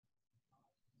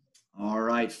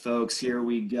right, folks, here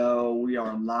we go. We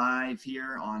are live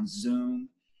here on Zoom,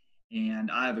 and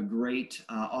I have a great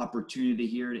opportunity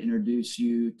here to introduce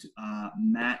you to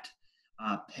Matt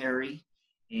Perry.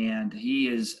 And he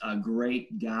is a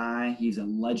great guy. He's a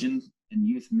legend in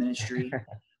youth ministry.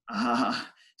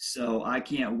 So I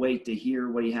can't wait to hear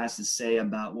what he has to say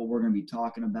about what we're going to be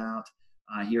talking about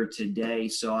here today.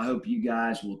 So I hope you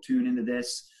guys will tune into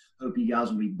this. Hope you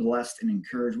guys will be blessed and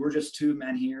encouraged. We're just two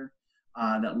men here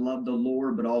that love the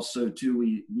Lord, but also too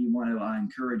we want to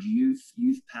encourage youth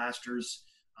pastors,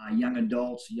 young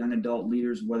adults, young adult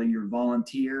leaders, whether you're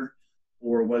volunteer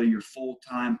or whether you're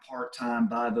full-time, part-time,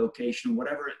 bivocational,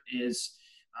 whatever it is.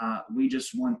 We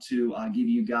just want to give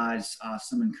you guys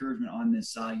some encouragement on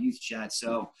this youth chat.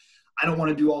 So I don't want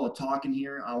to do all the talking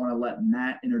here. I want to let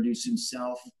Matt introduce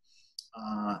himself,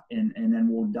 and then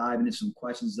we'll dive into some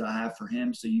questions that I have for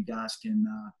him so you guys can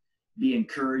be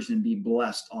encouraged and be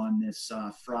blessed on this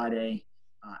Friday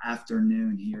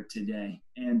afternoon here today.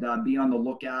 And be on the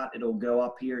lookout. It'll go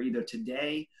up here either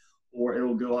today or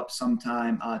it'll go up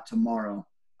sometime tomorrow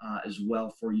as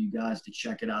well for you guys to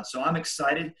check it out. So I'm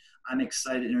excited. I'm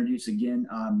excited to introduce again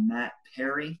Matt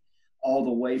Perry, all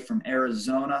the way from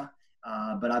Arizona.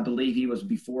 But I believe he was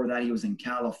before that, he was in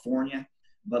California.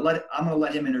 But I'm going to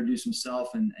let him introduce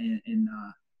himself and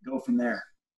go from there.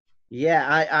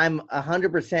 Yeah, I'm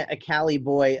 100% a Cali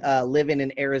boy living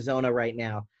in Arizona right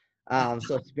now.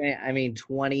 So spent,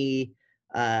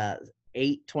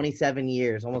 27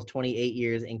 years, almost 28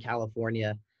 years in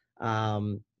California.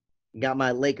 Got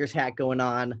my Lakers hat going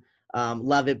on.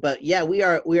 Love it. But yeah, we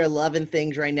are loving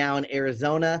things right now in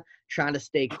Arizona, trying to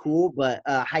stay cool, but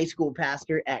high school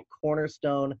pastor at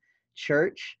Cornerstone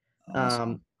Church,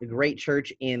 Awesome. a great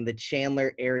church in the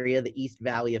Chandler area, the East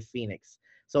Valley of Phoenix.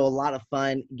 So a lot of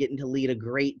fun getting to lead a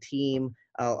great team,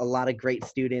 a lot of great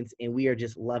students, and we are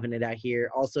just loving it out here.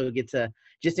 Also get to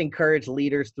just encourage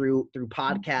leaders through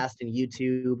podcast and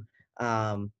YouTube.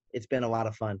 It's been a lot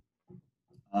of fun.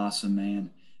 Awesome, man.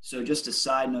 So just a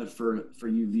side note for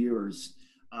you viewers,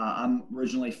 I'm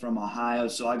originally from Ohio,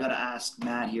 so I got to ask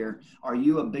Matt here, are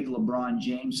you a big LeBron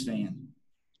James fan?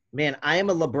 Man, I am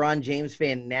a LeBron James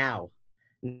fan now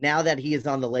that he is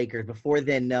on the Lakers. Before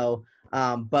then, no.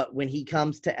 But when he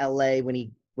comes to LA,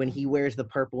 when he wears the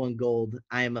purple and gold,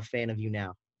 I am a fan of you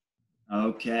now.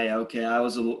 Okay.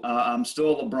 I'm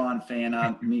still a LeBron fan.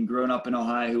 I mean, growing up in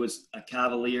Ohio, who was a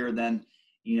Cavalier, then,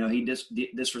 he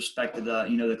disrespected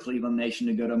the Cleveland Nation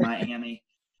to go to Miami.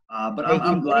 But Hey,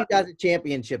 I'm glad. He got a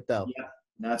championship, though. Yeah,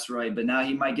 that's right. But now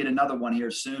he might get another one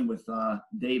here soon with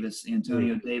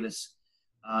Antonio Davis.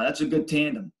 That's a good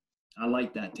tandem. I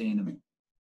like that tandem.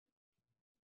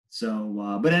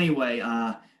 So, but anyway,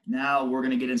 now we're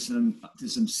going to get into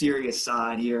some serious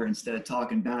side here instead of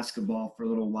talking basketball for a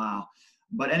little while.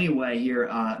 But anyway, here,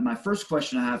 my first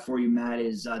question I have for you, Matt,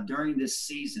 is during this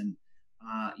season,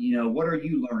 what are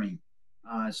you learning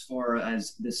as far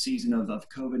as this season of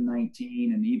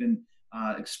COVID-19, and even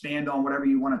expand on whatever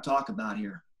you want to talk about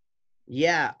here?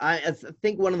 Yeah, I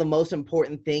think one of the most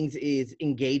important things is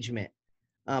engagement.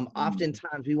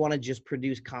 Oftentimes we want to just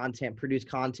produce content.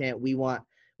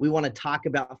 We want to talk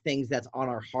about things that's on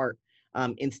our heart,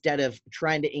 instead of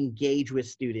trying to engage with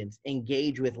students,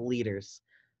 engage with leaders.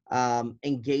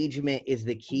 Engagement is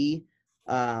the key.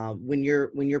 When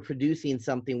you're producing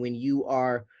something, when you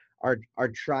are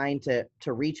trying to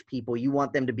reach people, you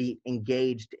want them to be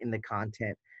engaged in the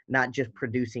content, not just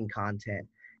producing content.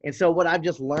 And so what I've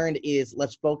just learned is,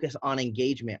 let's focus on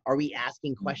engagement. Are we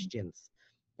asking questions?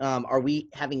 Are we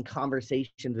having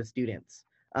conversations with students?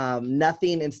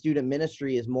 Nothing in student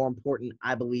ministry is more important,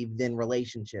 I believe, than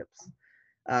relationships.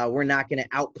 We're not going to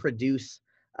outproduce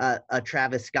a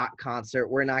Travis Scott concert.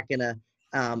 We're not going to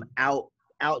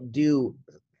outdo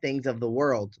things of the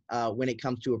world when it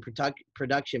comes to a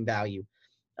production value.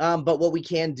 But what we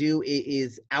can do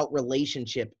is out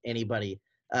relationship anybody,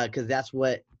 because that's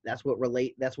what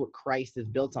Christ is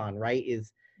built on, right?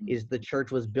 Is the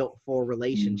church was built for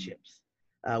relationships.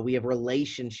 We have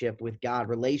relationship with God.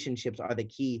 Relationships are the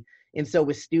key. And so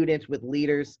with students, with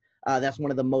leaders, that's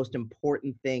one of the most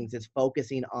important things, is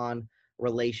focusing on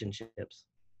relationships.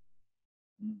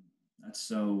 That's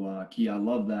so key. I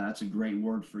love that. That's a great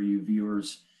word for you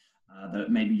viewers,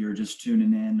 that maybe you're just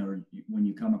tuning in, or when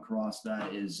you come across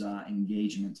that, is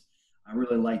engagement. I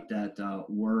really like that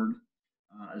word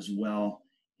as well.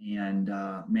 And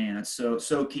man, it's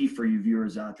so key for you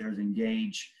viewers out there, is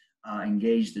engage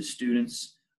the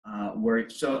students.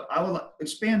 So I will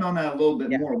expand on that a little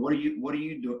bit more. What are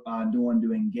you doing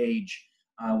to engage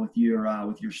with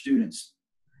your students?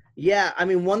 Yeah,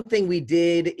 one thing we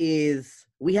did is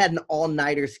we had an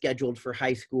all-nighter scheduled for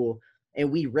high school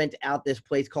and we rent out this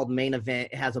place called Main Event.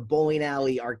 It has a bowling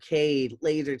alley, arcade,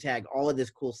 laser tag, all of this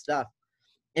cool stuff.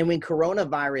 And when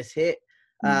coronavirus hit,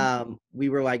 we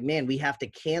were like, man, we have to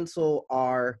cancel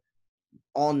our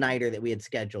all-nighter that we had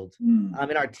scheduled.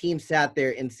 And our team sat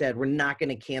there and said, we're not going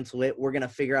to cancel it. We're going to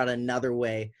figure out another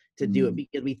way to do it,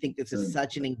 because we think this is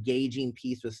such an engaging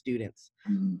piece with students.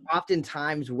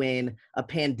 Oftentimes when a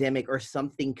pandemic or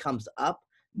something comes up,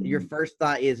 your first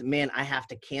thought is, man, I have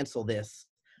to cancel this.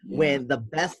 When the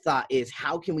best thought is,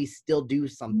 how can we still do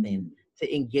something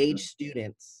to engage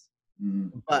students,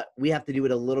 but we have to do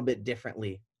it a little bit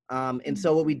differently. And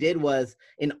so what we did was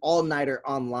an all-nighter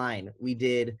online. We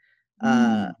did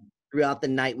throughout the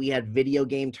night. We had video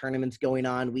game tournaments going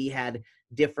on. We had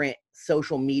different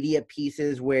social media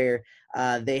pieces where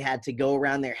they had to go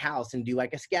around their house and do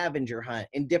like a scavenger hunt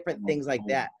and different things like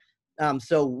that.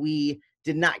 So we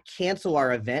did not cancel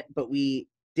our event, but we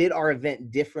did our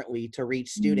event differently to reach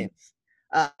students.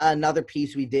 Another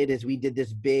piece we did is we did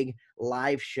this big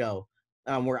live show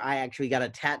where I actually got a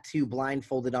tattoo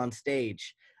blindfolded on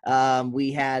stage.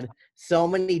 We had so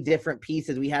many different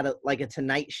pieces. We had like a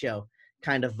Tonight Show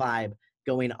kind of vibe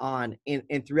going on.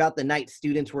 And throughout the night,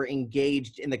 students were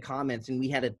engaged in the comments, and we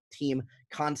had a team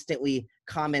constantly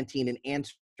commenting and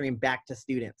answering back to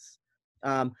students.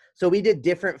 So we did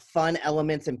different fun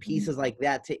elements and pieces like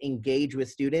that to engage with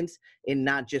students and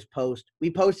not just post.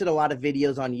 We posted a lot of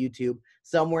videos on YouTube.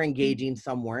 Some were engaging,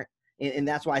 some weren't. And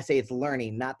that's why I say it's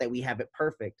learning, not that we have it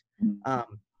perfect.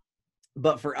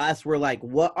 But for us, we're like,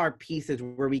 what are pieces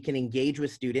where we can engage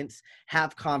with students,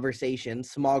 have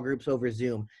conversations, small groups over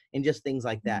Zoom, and just things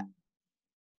like that.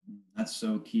 That's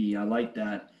so key. I like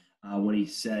that. What he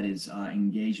said is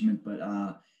engagement, but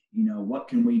you know, what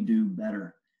can we do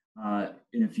better? And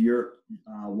if you're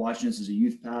watching this as a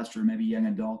youth pastor, maybe young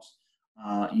adults,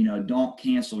 you know, don't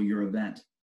cancel your event.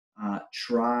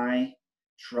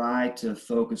 Try to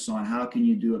focus on how can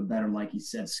you do it better. Like he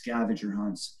said, scavenger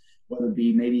hunts, whether it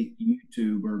be maybe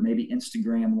YouTube or maybe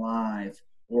Instagram Live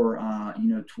or, you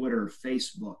know, Twitter,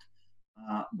 Facebook,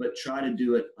 but try to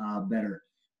do it better.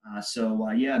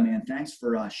 Yeah, man, thanks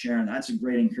for sharing. That's a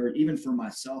great encouragement. Even for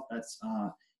myself, that's,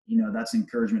 you know, that's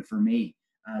encouragement for me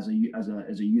as a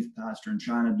youth pastor and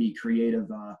trying to be creative,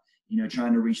 you know,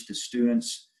 trying to reach the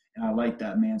students. And I like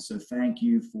that, man. So thank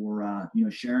you for, you know,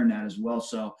 sharing that as well.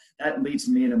 So that leads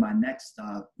me into my next,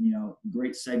 you know,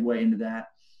 great segue into that,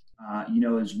 you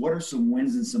know, is what are some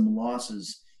wins and some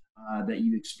losses that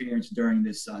you experienced during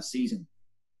this season?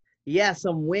 Yeah,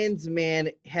 some wins, man,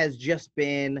 has just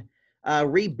been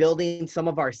rebuilding some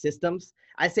of our systems.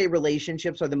 I say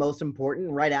relationships are the most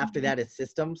important. Right after that is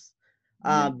systems.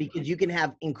 Because you can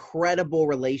have incredible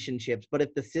relationships, but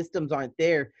if the systems aren't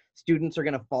there, students are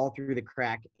going to fall through the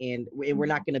crack, and we're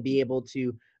not going to be able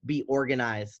to be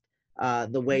organized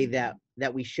the way that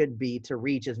we should be to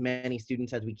reach as many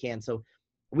students as we can. So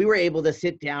we were able to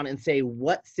sit down and say,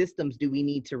 what systems do we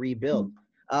need to rebuild?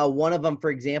 One of them,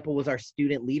 for example, was our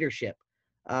student leadership.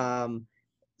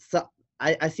 So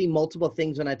I see multiple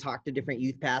things when I talk to different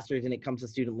youth pastors and it comes to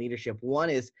student leadership.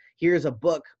 One is, here's a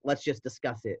book, let's just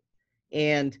discuss it.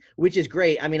 And which is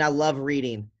great. I mean, I love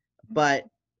reading, but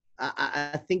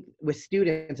I think with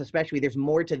students, especially, there's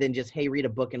more to than just, hey, read a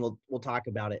book and we'll talk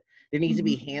about it. There needs to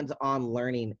be hands-on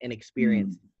learning and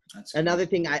experience. Another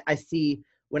thing I see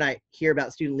when I hear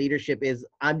about student leadership is,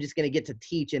 I'm just going to get to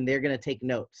teach and they're going to take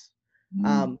notes.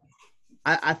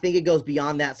 I think it goes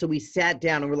beyond that. So we sat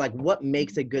down and we're like, what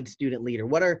makes a good student leader?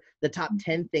 What are the top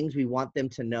 10 things we want them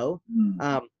to know?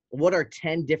 What are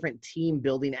 10 different team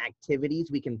building activities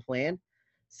we can plan,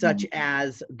 such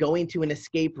as going to an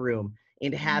escape room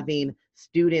and having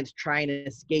students trying to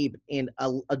escape and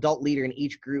an adult leader in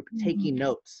each group taking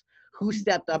notes? Who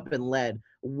stepped up and led?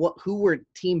 Who were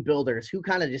team builders? Who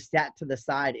kind of just sat to the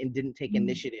side and didn't take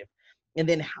initiative? And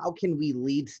then how can we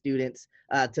lead students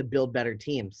to build better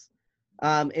teams?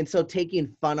 And so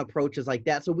taking fun approaches like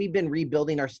that. So we've been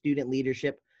rebuilding our student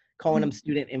leadership, calling them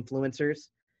student influencers.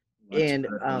 And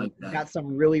got some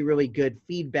really, really good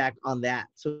feedback on that.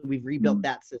 So we've rebuilt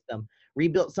that system,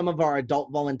 rebuilt some of our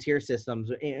adult volunteer systems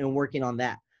and working on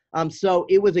that. So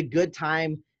it was a good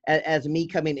time as me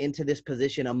coming into this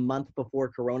position a month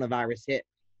before coronavirus hit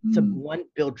to, one,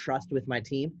 build trust with my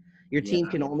team. Your team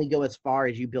can only go as far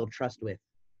as you build trust with,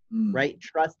 right?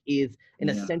 Trust is an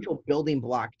essential building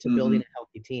block to building a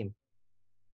healthy team.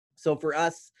 So for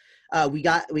us, we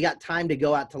got time to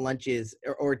go out to lunches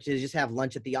or to just have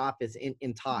lunch at the office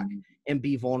and talk and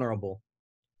be vulnerable.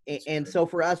 And so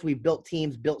for us, we built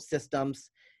teams, built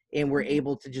systems, and we're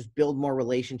able to just build more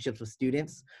relationships with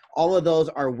students. All of those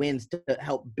are wins to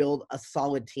help build a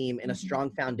solid team and a strong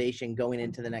foundation going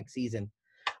into the next season.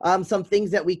 Some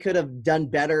things that we could have done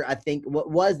better, I think,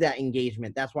 what was that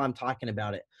engagement. That's why I'm talking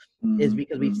about it, is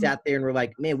because we've sat there and we're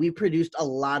like, man, we produced a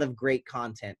lot of great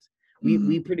content.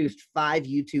 We produced 5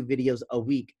 YouTube videos a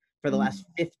week for the last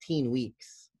 15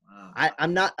 weeks. Wow.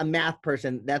 I'm not a math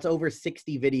person. That's over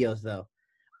 60 videos though,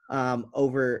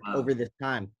 over this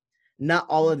time. Not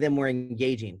all of them were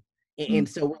engaging. And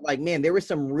so we're like, man, there were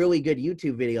some really good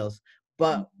YouTube videos,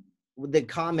 but the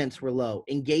comments were low.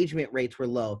 Engagement rates were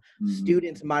low.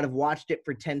 Students might have watched it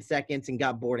for 10 seconds and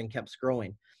got bored and kept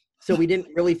scrolling. So we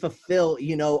didn't really fulfill,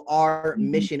 our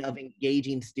mission of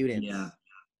engaging students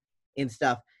and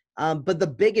stuff. But the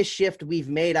biggest shift we've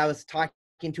made, I was talking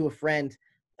to a friend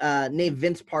named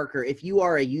Vince Parker. If you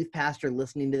are a youth pastor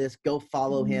listening to this, go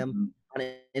follow him on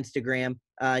Instagram.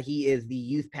 He is the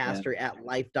youth pastor at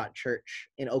Life.Church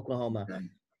in Oklahoma. Okay.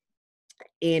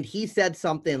 And he said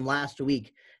something last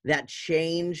week that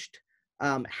changed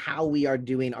how we are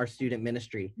doing our student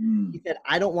ministry. He said,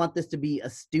 I don't want this to be a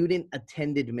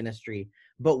student-attended ministry,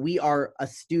 but we are a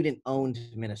student-owned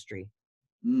ministry.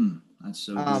 That's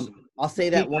so good. I'll say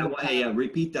that one more time. Yeah,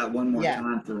 repeat that one more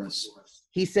time for us.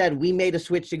 He said, we made a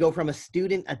switch to go from a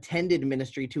student-attended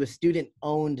ministry to a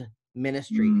student-owned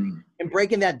ministry. And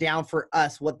breaking that down for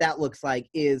us, what that looks like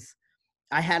is,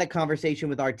 I had a conversation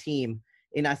with our team,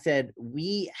 and I said,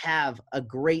 we have a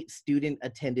great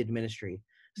student-attended ministry.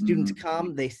 Students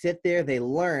come, they sit there, they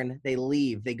learn, they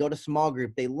leave. They go to small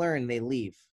group, they learn, they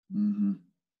leave.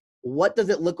 What does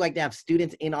it look like to have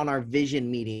students in on our vision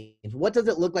meetings? What does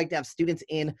it look like to have students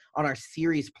in on our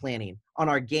series planning, on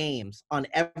our games, on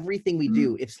everything we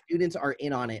do? If students are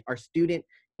in on it, our student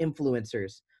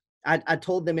influencers. I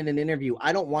told them in an interview,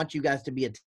 I don't want you guys to be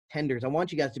attenders. I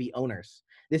want you guys to be owners.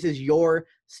 This is your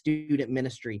student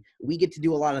ministry. We get to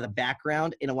do a lot of the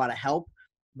background and a lot of help,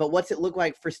 but what's it look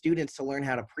like for students to learn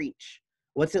how to preach?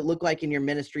 What's it look like in your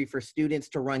ministry for students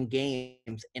to run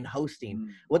games and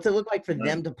hosting? What's it look like for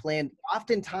them to plan?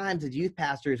 Oftentimes as youth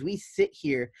pastors, we sit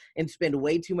here and spend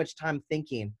way too much time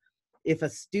thinking, if a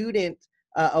student,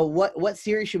 what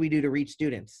series should we do to reach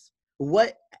students?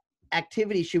 What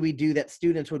activity should we do that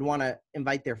students would want to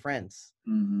invite their friends?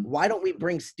 Why don't we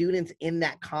bring students in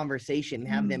that conversation and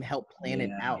have them help plan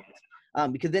it out?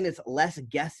 Because then it's less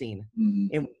guessing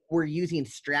and we're using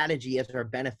strategy as our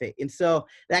benefit. And so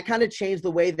that kind of changed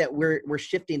the way that we're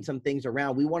shifting some things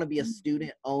around. We want to be a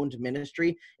student-owned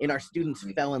ministry, and our students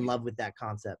fell in love with that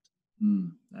concept.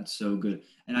 That's so good.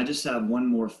 And I just have one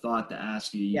more thought to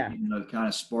ask you. It kind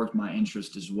of sparked my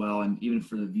interest as well, and even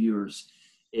for the viewers,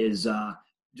 is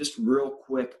just real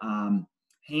quick,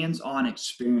 hands-on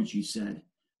experience. You said,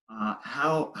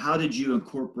 how did you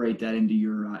incorporate that into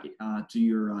your to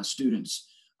your students?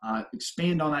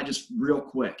 Expand on that just real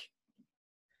quick.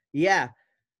 Yeah.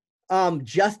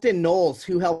 Justin Knowles,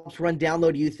 who helps run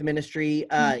Download Youth Ministry,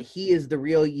 he is the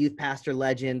real youth pastor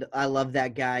legend. I love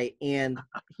that guy. And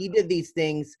he did these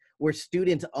things where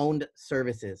students owned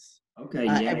services. Okay.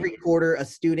 Every quarter, a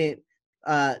student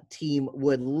team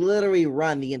would literally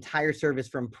run the entire service,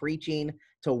 from preaching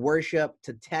to worship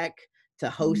to tech to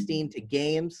hosting to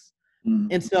games.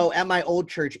 And so at my old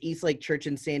church, Eastlake Church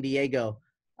in San Diego,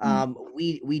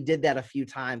 we did that a few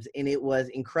times, and it was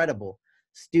incredible.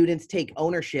 Students take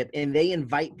ownership and they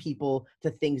invite people to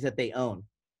things that they own.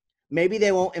 Maybe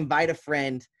they won't invite a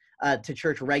friend to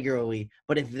church regularly,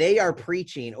 but if they are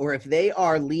preaching, or if they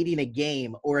are leading a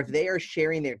game, or if they are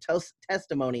sharing their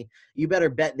testimony, you better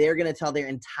bet they're going to tell their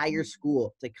entire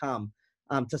school to come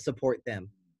to support them.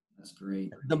 That's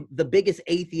great. The biggest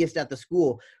atheist at the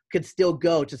school could still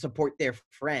go to support their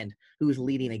friend who's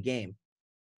leading a game.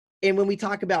 And when we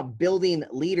talk about building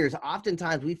leaders,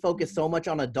 oftentimes we focus so much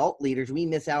on adult leaders, we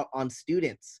miss out on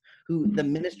students who the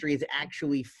ministry is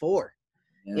actually for.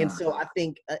 Yeah. And so I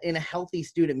think in a healthy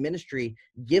student ministry,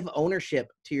 give ownership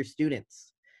to your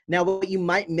students. Now, what you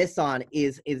might miss on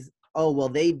is, oh, well,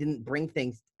 they didn't bring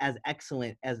things as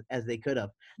excellent as they could have.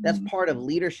 That's part of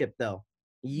leadership, though.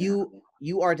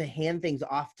 You are to hand things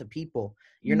off to people.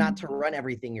 You're not to run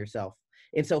everything yourself.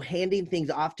 And so handing things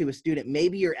off to a student,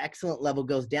 maybe your excellent level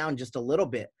goes down just a little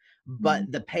bit, but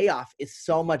the payoff is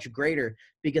so much greater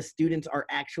because students are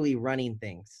actually running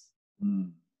things.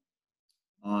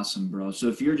 Awesome, bro. So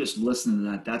if you're just listening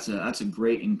to that, that's a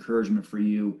great encouragement for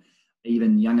you,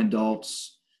 even young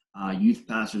adults, youth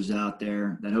pastors out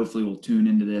there that hopefully will tune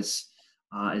into this,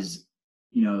 is,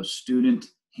 student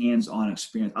hands-on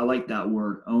experience. I like that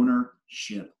word,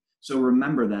 ownership. So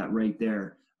remember that right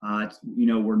there.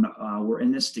 We're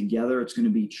in this together. It's going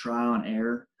to be trial and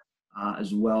error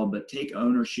as well, but take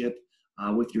ownership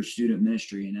with your student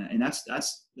ministry, and that's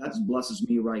blesses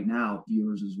me right now,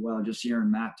 viewers, as well. Just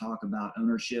hearing Matt talk about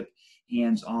ownership,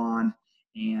 hands-on,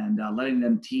 and letting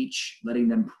them teach, letting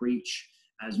them preach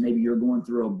as maybe you're going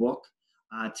through a book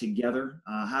together.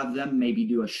 Have them maybe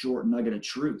do a short nugget of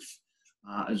truth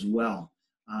as well.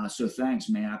 So thanks,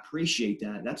 man. I appreciate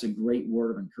that. That's a great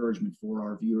word of encouragement for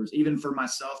our viewers, even for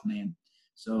myself, man.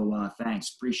 So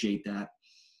thanks. Appreciate that.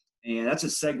 And that's a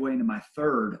segue into my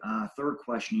third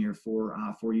question here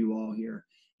for you all here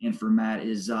and for Matt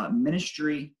is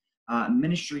ministry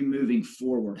moving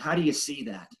forward. How do you see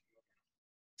that?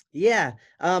 Yeah,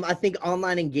 I think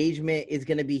online engagement is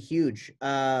going to be huge.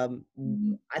 I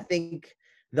think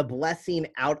the blessing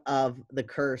out of the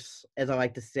curse, as I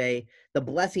like to say, the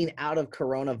blessing out of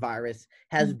coronavirus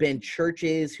has been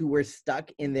churches who were stuck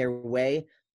in their way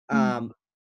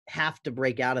have to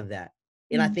break out of that.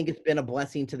 And I think it's been a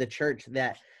blessing to the church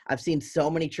that I've seen so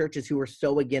many churches who are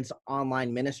so against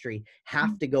online ministry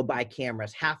have to go buy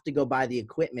cameras, have to go buy the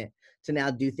equipment to now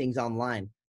do things online.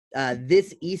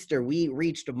 This Easter, we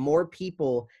reached more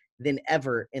people than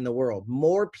ever in the world.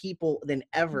 More people than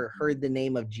ever heard the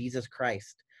name of Jesus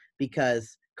Christ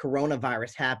because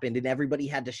coronavirus happened and everybody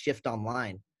had to shift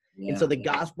online. Yeah. And so the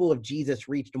gospel of Jesus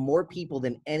reached more people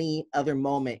than any other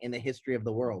moment in the history of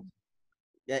the world.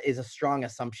 That is a strong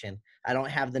assumption. I don't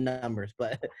have the numbers,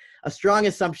 but a strong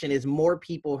assumption is more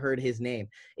people heard his name.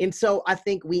 And so I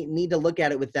think we need to look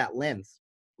at it with that lens.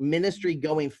 Ministry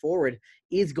going forward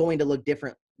is going to look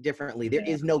differently. There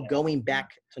is no going back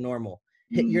to normal.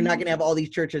 You're not going to have all these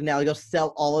churches now go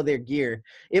sell all of their gear.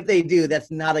 If they do,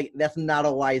 that's not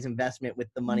a wise investment with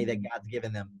the money that God's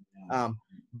given them.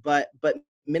 But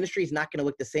ministry is not going to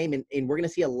look the same, and we're going to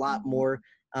see a lot more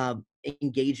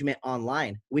engagement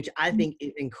online, which I think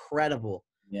is incredible.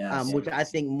 Which I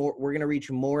think we're going to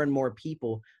reach more and more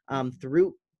people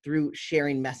through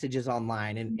sharing messages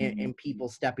online and people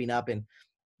stepping up and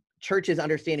churches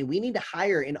understanding we need to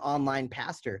hire an online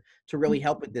pastor to really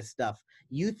help with this stuff.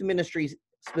 Youth ministries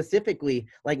specifically,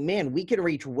 like, man, we can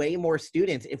reach way more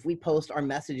students if we post our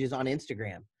messages on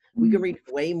Instagram. We can reach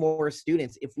way more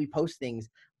students if we post things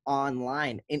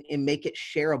online and make it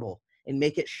shareable and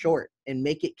make it short and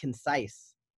make it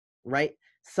concise, right?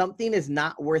 Something is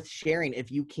not worth sharing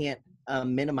if you can't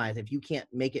minimize, if you can't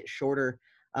make it shorter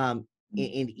and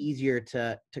easier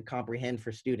to comprehend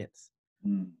for students.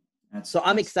 So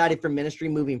I'm excited for ministry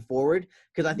moving forward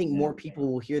because I think more people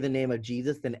will hear the name of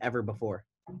Jesus than ever before.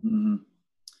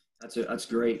 That's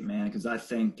great, man. Because I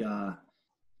think,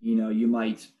 you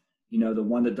might, the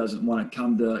one that doesn't want to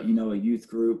come to, a youth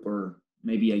group or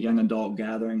maybe a young adult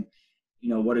gathering,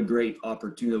 what a great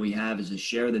opportunity we have is to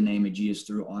share the name of Jesus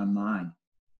through online.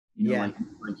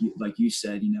 Like you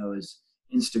said, is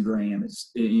Instagram,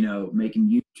 is, making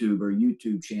YouTube or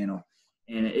YouTube channel.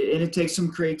 And it takes some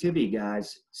creativity,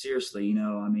 guys. Seriously,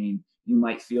 you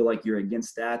might feel like you're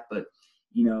against that, but,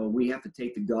 we have to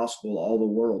take the gospel all the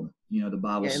world. The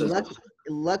Bible says.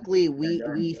 Luckily,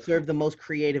 we serve the most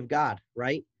creative God,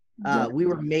 right? We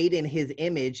were made in his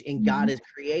image, and God is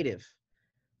creative.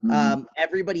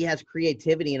 Everybody has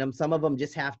creativity in them. Some of them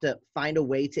just have to find a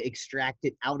way to extract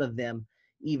it out of them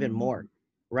even more,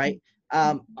 right?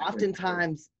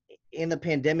 Oftentimes in the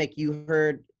pandemic, you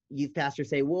heard youth pastors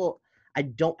say, well, I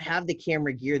don't have the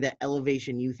camera gear that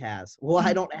Elevation Youth has. Well,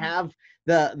 I don't have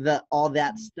the all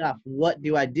that stuff. What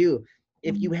do I do?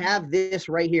 If you have this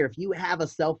right here, if you have a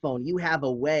cell phone, you have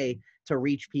a way to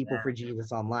reach people for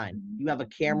Jesus online. You have a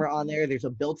camera on there. There's a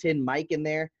built-in mic in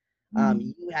there.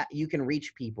 You can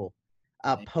reach people.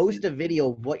 Post a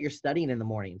video of what you're studying in the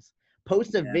mornings.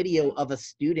 Post a video of a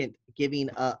student giving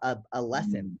a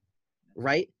lesson,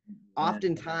 right?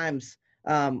 Oftentimes,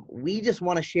 we just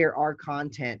want to share our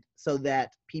content so that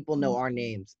people know our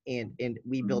names and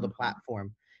we build a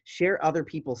platform. Share other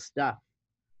people's stuff.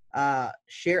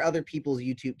 Share other people's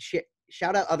YouTube.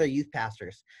 Shout out other youth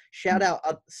pastors. Shout out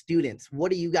students.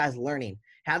 What are you guys learning?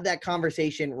 Have that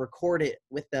conversation, record it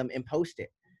with them, and post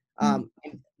it. And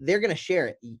they're going to share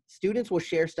it. Students will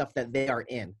share stuff that they are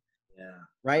in.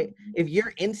 Right? If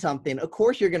you're in something, of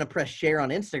course you're going to press share on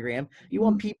Instagram. You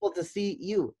want people to see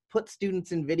you. Put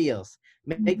students in videos.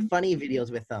 Make funny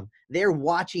videos with them. They're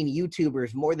watching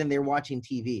YouTubers more than they're watching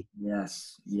TV.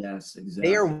 Yes, exactly.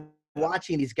 They are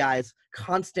watching these guys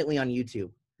constantly on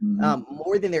YouTube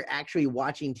more than they're actually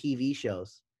watching TV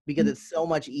shows because it's so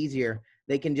much easier.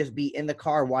 They can just be in the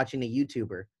car watching a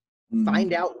YouTuber.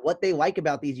 Find out what they like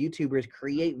about these YouTubers,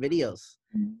 create videos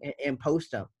and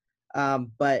post them.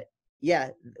 But yeah,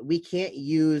 we can't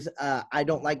use I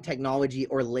don't like technology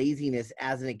or laziness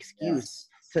as an excuse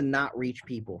to not reach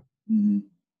people.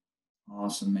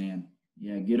 Awesome, man.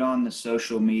 Yeah, get on the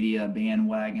social media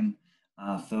bandwagon,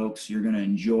 folks. You're going to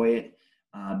enjoy it.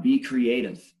 Be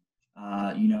creative.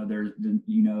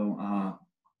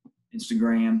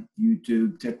 Instagram,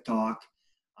 YouTube, TikTok.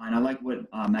 And I like what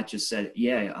Matt just said.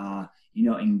 Yeah,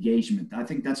 engagement. I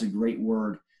think that's a great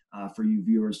word for you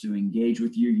viewers to engage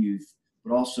with your youth,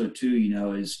 but also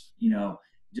too,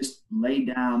 just lay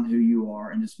down who you are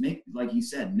and just make, like he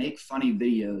said, make funny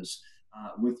videos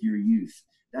with your youth.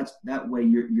 That way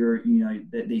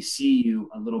that they see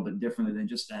you a little bit differently than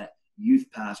just that youth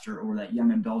pastor or that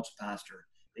young adults pastor.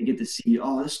 They get to see,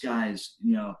 oh, this guy's,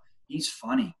 he's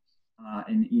funny.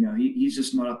 And he's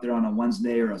just not up there on a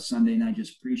Wednesday or a Sunday night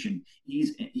just preaching.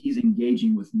 He's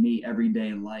engaging with me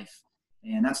everyday life,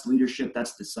 and that's leadership.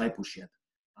 That's discipleship.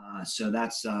 So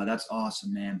that's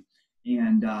awesome, man.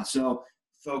 And so,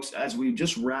 folks, as we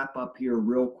just wrap up here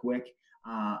real quick,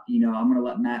 I'm going to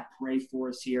let Matt pray for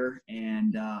us here,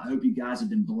 and I hope you guys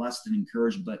have been blessed and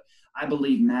encouraged. But I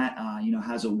believe Matt,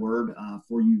 has a word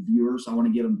for you viewers. I want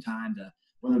to give him time to,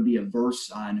 whether it be a verse,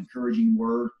 an encouraging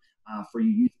word. For you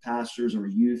youth pastors or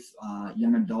youth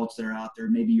young adults that are out there.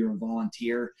 Maybe you're a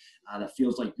volunteer that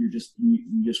feels like you just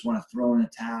want to throw in a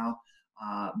towel.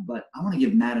 But I want to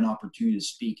give Matt an opportunity to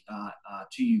speak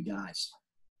to you guys.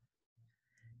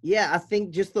 Yeah, I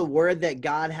think just the word that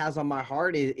God has on my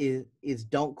heart is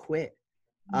don't quit.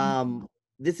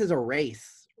 This is a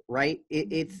race, right?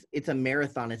 It's a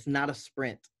marathon. It's not a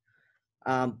sprint.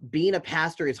 Being a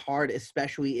pastor is hard,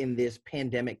 especially in this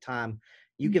pandemic time.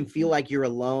 You can feel like you're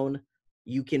alone.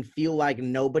 You can feel like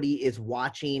nobody is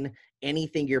watching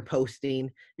anything you're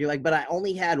posting. You're like, but I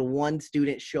only had one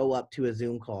student show up to a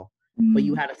Zoom call, but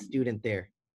you had a student there.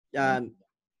 Often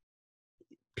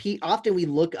we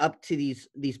look up to these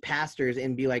pastors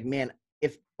and be like, man,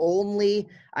 if only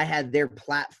I had their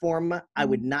platform, I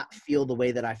would not feel the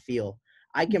way that I feel.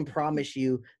 I can promise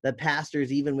you that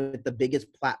pastors, even with the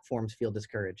biggest platforms, feel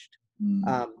discouraged.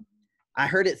 I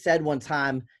heard it said one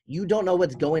time, you don't know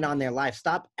what's going on in their life.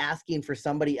 Stop asking for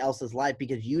somebody else's life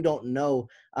because you don't know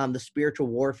the spiritual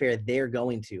warfare they're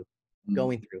going through.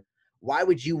 Why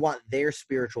would you want their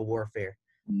spiritual warfare?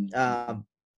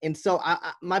 And so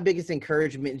my biggest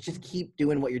encouragement is just keep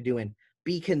doing what you're doing.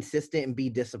 Be consistent and be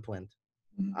disciplined.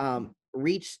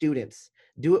 Reach students.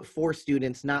 Do it for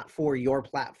students, not for your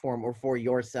platform or for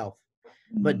yourself,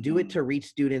 but do it to reach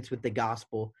students with the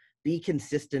gospel. Be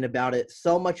consistent about it.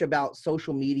 So much about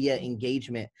social media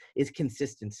engagement is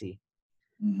consistency.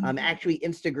 Actually,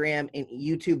 Instagram and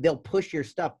YouTube, they'll push your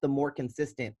stuff the more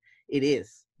consistent it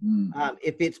is.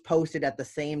 If it's posted at the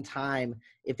same time,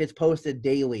 if it's posted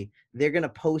daily, they're going to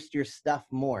post your stuff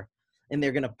more and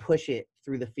they're going to push it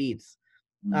through the feeds.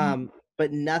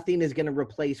 But nothing is going to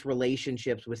replace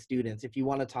relationships with students. If you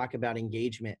want to talk about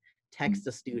engagement, text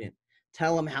a student.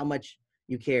 Tell them how much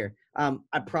you care.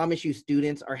 I promise you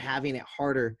students are having it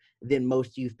harder than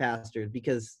most youth pastors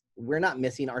because we're not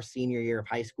missing our senior year of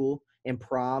high school and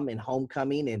prom and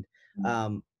homecoming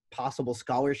and possible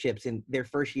scholarships in their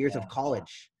first years of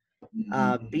college.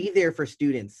 Be there for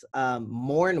students.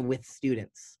 Mourn with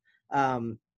students.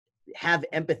 Have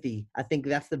empathy. I think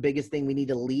that's the biggest thing. We need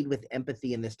to lead with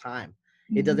empathy in this time.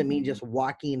 It doesn't mean just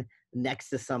walking next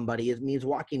to somebody. It means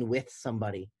walking with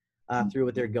somebody through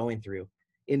what they're going through.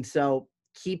 And so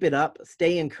keep it up.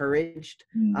 Stay encouraged.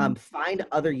 Find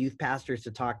other youth pastors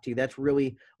to talk to. That's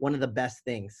really one of the best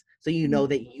things. So you know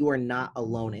that you are not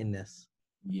alone in this.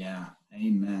 Yeah.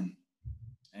 Amen.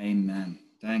 Amen.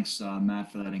 Thanks,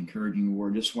 Matt, for that encouraging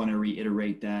word. Just want to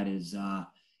reiterate that is,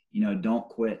 don't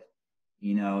quit.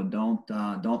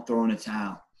 Don't throw in a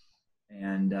towel.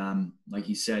 And like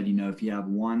he said, if you have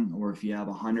one or if you have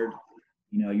 100,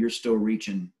 you're still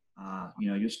reaching.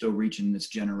 You're still reaching this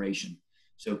generation.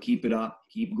 So keep it up,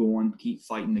 keep going, keep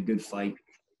fighting the good fight,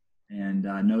 and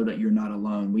know that you're not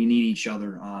alone. We need each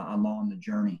other along the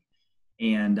journey.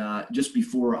 And just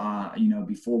before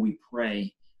we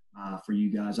pray for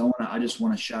you guys, I just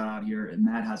want to shout out here. And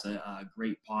Matt has a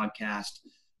great podcast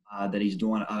that he's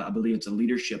doing. I believe it's a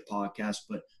leadership podcast,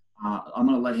 but I'm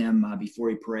going to let him before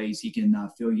he prays. He can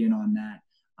fill you in on that.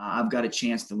 I've got a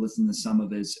chance to listen to some of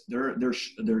his.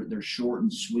 They're short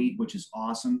and sweet, which is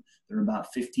awesome. They're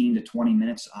about 15 to 20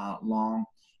 minutes long,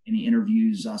 and he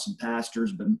interviews some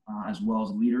pastors, but as well as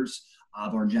leaders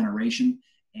of our generation.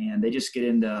 And they just get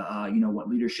into what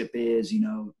leadership is,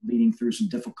 leading through some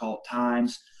difficult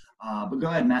times. But go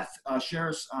ahead, Matt. Share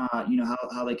us,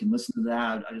 how they can listen to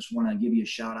that. I just want to give you a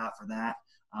shout out for that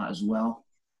as well.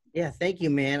 Yeah, thank you,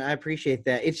 man. I appreciate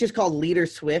that. It's just called Leader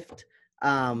Swift.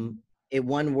 In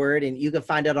one word, and you can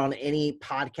find it on any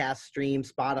podcast stream,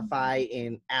 Spotify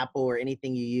and Apple or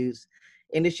anything you use.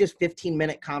 And it's just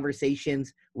 15-minute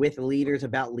conversations with leaders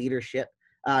about leadership,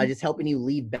 just helping you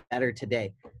lead better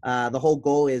today. The whole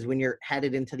goal is when you're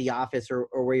headed into the office or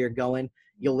where you're going,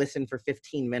 you'll listen for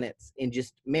 15 minutes and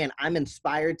just, man, I'm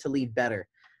inspired to lead better.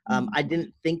 I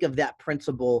didn't think of that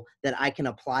principle that I can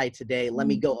apply today. Let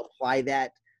me go apply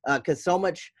that, because so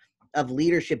much of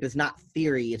leadership is not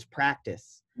theory, it's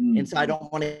practice. And so I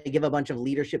don't want to give a bunch of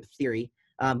leadership theory,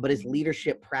 but it's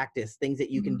leadership practice, things that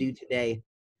you can do today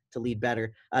to lead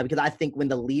better. Because I think when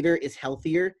the leader is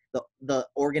healthier, the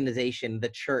organization, the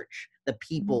church, the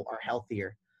people are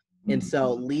healthier. And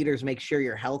so leaders, make sure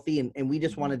you're healthy. And we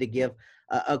just wanted to give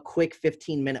a quick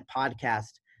 15-minute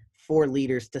podcast for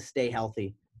leaders to stay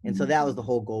healthy. And so that was the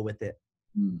whole goal with it.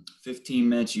 15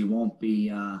 minutes, you won't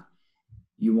be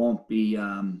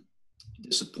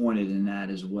disappointed in that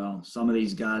as well. Some of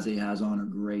these guys he has on are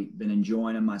great. Been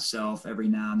enjoying them myself every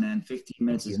now and then. 15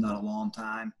 minutes is not a long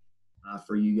time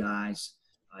for you guys.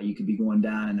 You could be going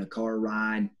down in a car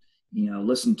ride,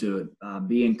 listen to it,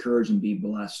 be encouraged and be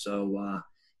blessed. So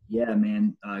yeah,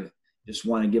 man, I just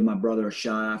want to give my brother a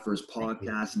shout out for his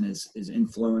podcast and his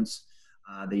influence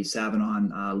that he's having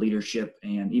on leadership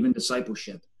and even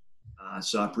discipleship.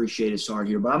 So I appreciate his heart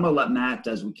here. But I'm going to let Matt,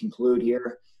 as we conclude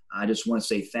here, I just want to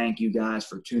say thank you guys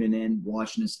for tuning in,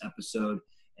 watching this episode.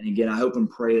 And again, I hope and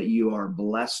pray that you are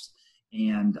blessed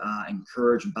and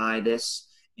encouraged by this,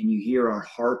 and you hear our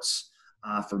hearts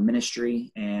for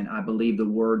ministry. And I believe the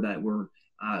word that we're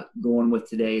going with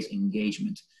today is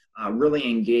engagement. Really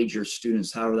engage your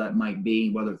students, however that might be,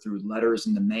 whether through letters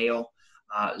in the mail,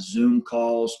 Zoom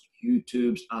calls,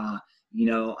 YouTubes. I'll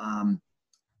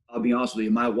be honest with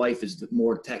you, my wife is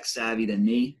more tech savvy than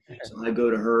me, so I go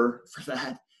to her for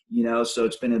that. So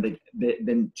it's been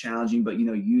been challenging, but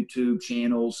YouTube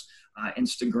channels,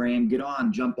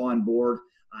 Instagram, jump on board,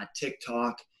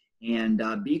 TikTok, and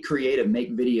be creative,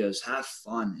 make videos, have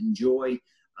fun, enjoy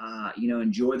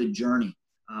the journey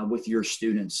with your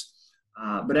students.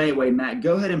 But anyway, Matt,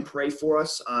 go ahead and pray for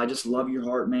us. I just love your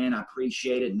heart, man. I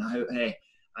appreciate it. And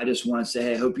I just want to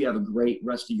say, I hope you have a great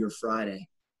rest of your Friday.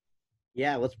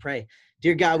 Yeah, let's pray.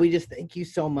 Dear God, we just thank you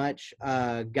so much,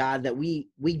 God, that we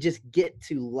just get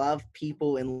to love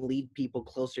people and lead people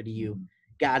closer to you.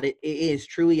 God, it is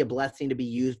truly a blessing to be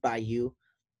used by you.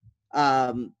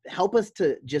 Help us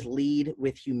to just lead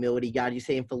with humility, God. You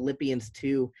say in Philippians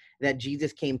 2 that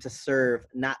Jesus came to serve,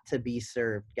 not to be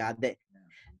served, God,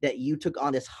 that you took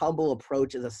on this humble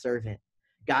approach as a servant.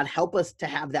 God, help us to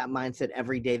have that mindset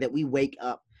every day, that we wake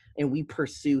up and we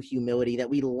pursue humility, that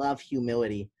we love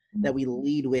humility, that we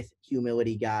lead with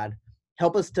humility, God.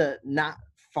 Help us to not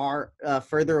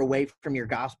further away from your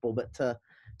gospel, but to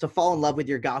fall in love with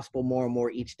your gospel more and more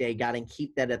each day, God, and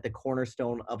keep that at the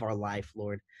cornerstone of our life,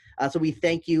 Lord. So we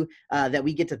thank you that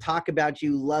we get to talk about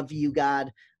you, love you,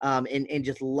 God, and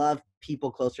just love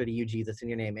people closer to you, Jesus. In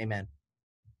your name, amen.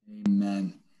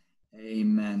 Amen.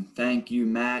 Amen. Thank you,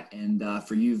 Matt. And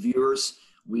for you viewers,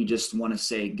 we just want to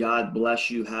say God bless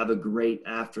you. Have a great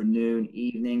afternoon,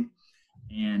 evening,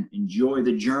 and enjoy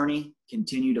the journey.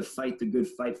 Continue to fight the good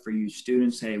fight for you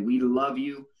students. Hey, we love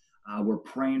you. We're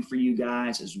praying for you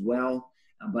guys as well.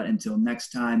 But until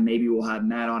next time, maybe we'll have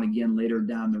Matt on again later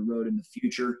down the road in the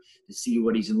future to see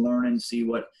what he's learning, see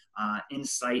what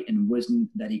insight and wisdom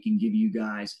that he can give you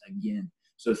guys again.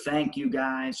 So thank you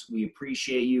guys. We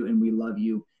appreciate you and we love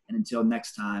you. And until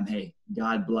next time, hey,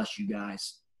 God bless you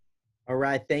guys. All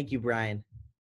right. Thank you, Brian.